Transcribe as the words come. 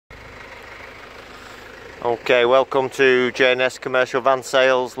Okay, welcome to J&S Commercial Van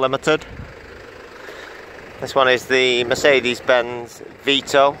Sales Limited. This one is the Mercedes-Benz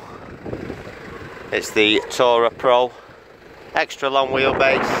Vito. It's the Tourer Pro, extra long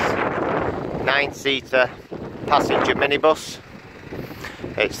wheelbase, 9-seater passenger minibus.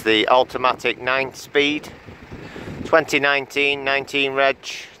 It's the automatic 9-speed, 2019 19 reg,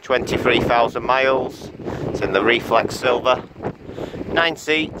 23,000 miles. It's in the reflex silver, 9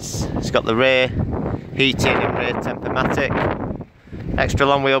 seats. It's got the rear heating and rear tempermatic, extra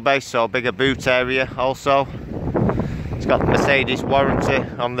long wheelbase, so bigger boot area also. It's got the Mercedes warranty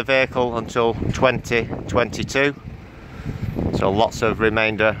on the vehicle until 2022, so lots of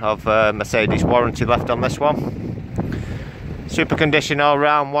remainder of Mercedes warranty left on this one. Super condition all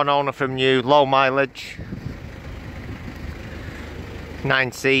round, one owner from new, low mileage,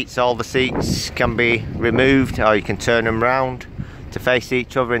 9 seats. All the seats can be removed or you can turn them round to face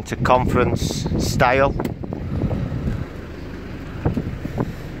each other into conference style.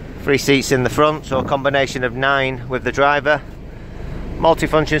 3 seats in the front, so a combination of 9 with the driver.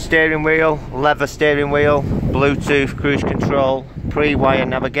 Multifunction steering wheel, leather steering wheel, Bluetooth cruise control, pre-wire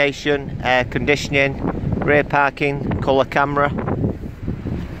navigation, air conditioning, rear parking, colour camera.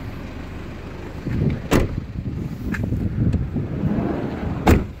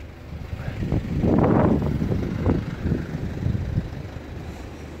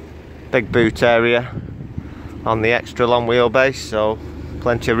 Big boot area on the extra long wheelbase, so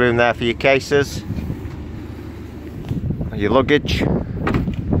plenty of room there for your cases, your luggage.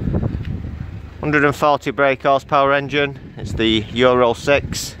 140 brake horsepower engine. It's the Euro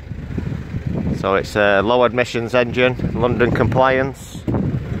 6, so it's a low emissions engine, London compliance.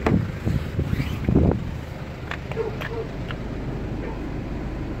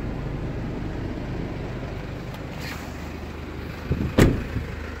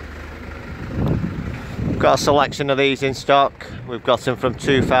 Got a selection of these in stock. We've got them from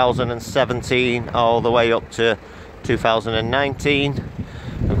 2017 all the way up to 2019.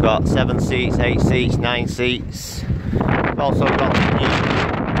 We've got 7 seats, 8 seats, 9 seats. We've also got new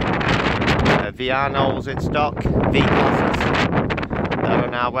Vianos in stock, V-classes. They're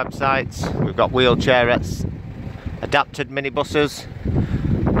on our website. We've got wheelchair adapted minibuses.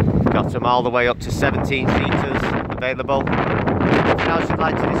 We've got them all the way up to 17 seaters available. Anything else you'd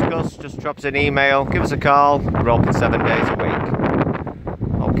like to discuss, just drop us an email, give us a call. We're open 7 days a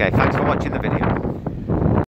week. Okay, thanks for watching the video.